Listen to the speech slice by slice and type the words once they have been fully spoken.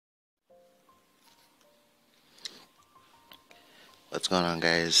What's going on,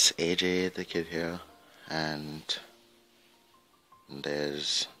 guys? AJ the Kid here, and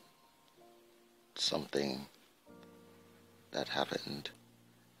there's something that happened.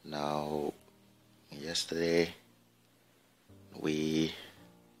 Now, yesterday,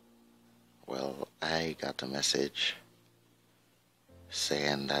 I got a message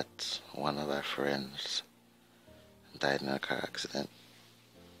saying that one of our friends died in a car accident.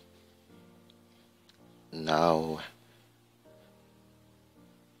 Now,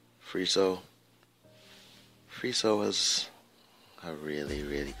 FRESO was a really,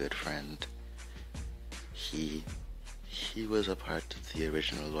 really good friend. He was a part of the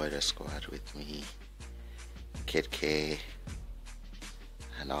original Loiter squad with me, Kid K,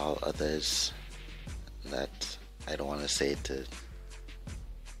 and all others that I don't want to say to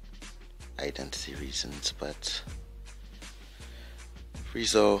identity reasons, but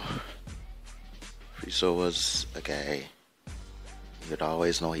FRESO was a guy. You'd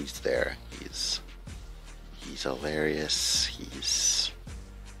always know he's there. He's hilarious.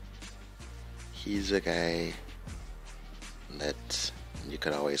 He's a guy that you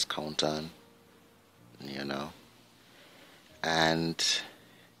could always count on, And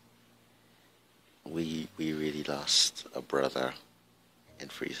we really lost a brother in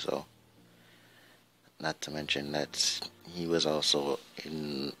FRESO. Not to mention that he was also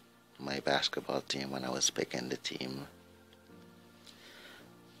in my basketball team when I was picking the team.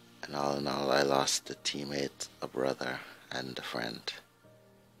 And all in all, I lost a teammate, a brother, and a friend.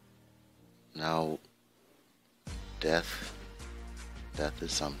 Now, death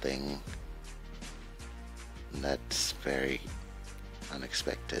is something that's very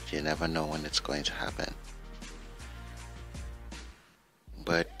unexpected. You never know when it's going to happen.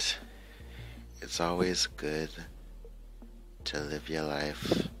 But it's always good to live your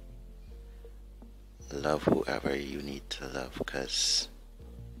life, love whoever you need to love, because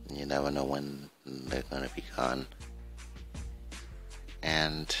you never know when they're going to be gone.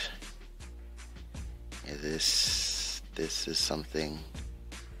 And this is something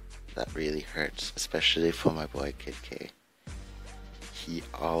that really hurts, especially for my boy Kid K. He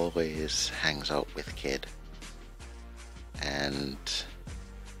always hangs out with Kid, and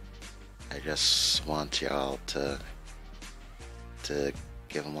I just want y'all to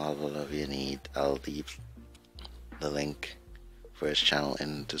give him all the love you need. I'll leave the link for his channel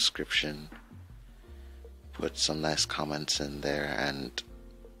in the description. Put some nice comments in there and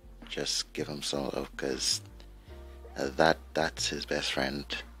just give him some love, because that's his best friend.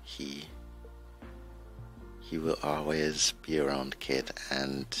 He will always be around Kid,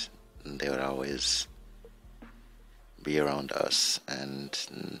 and they would always be around us,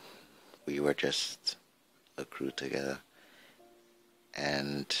 and we were just a crew together.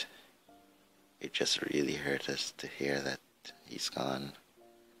 And it just really hurt us to hear that he's gone.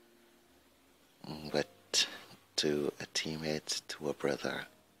 But to a teammate, to a brother,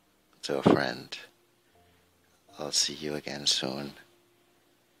 to a friend, I'll see you again soon.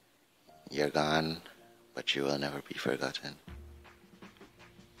 You're gone, but you will never be forgotten.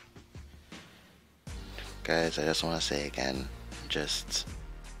 Guys, I just want to say again, just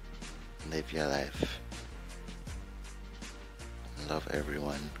live your life. Love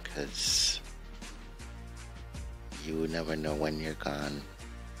everyone, because you never know when you're gone.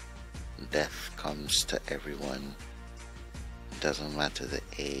 Death comes to everyone. It doesn't matter the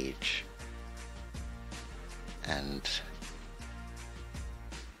age. And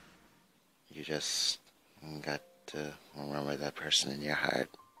you just got to remember that person in your heart.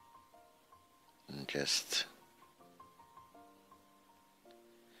 And just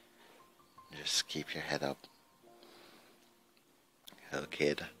keep your head up. Hello,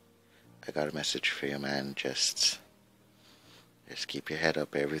 Kid. I got a message for you, man. Just keep your head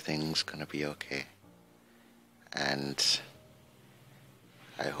up. Everything's gonna be okay. And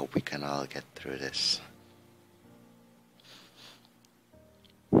I hope we can all get through this.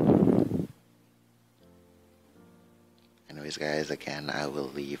 Anyways, guys, again, I will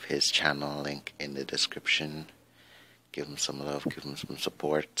leave his channel link in the description. Give him some love, give him some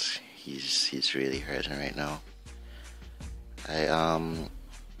support. He's really hurting right now.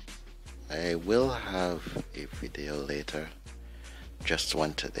 I will have a video later, just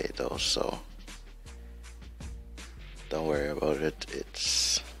one today though, so don't worry about it.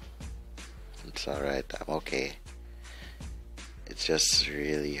 It's alright, I'm okay. It just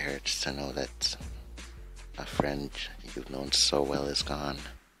really hurts to know that a friend you've known so well is gone,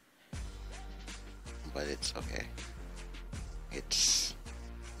 but it's okay. It's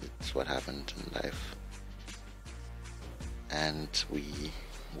what happens in life. And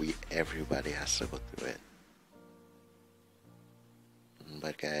everybody has to go through it.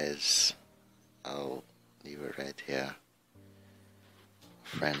 But guys, I'll leave it right here.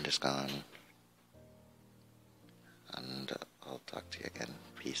 Friend is gone, and I'll talk to you again.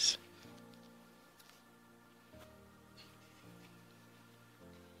 Peace.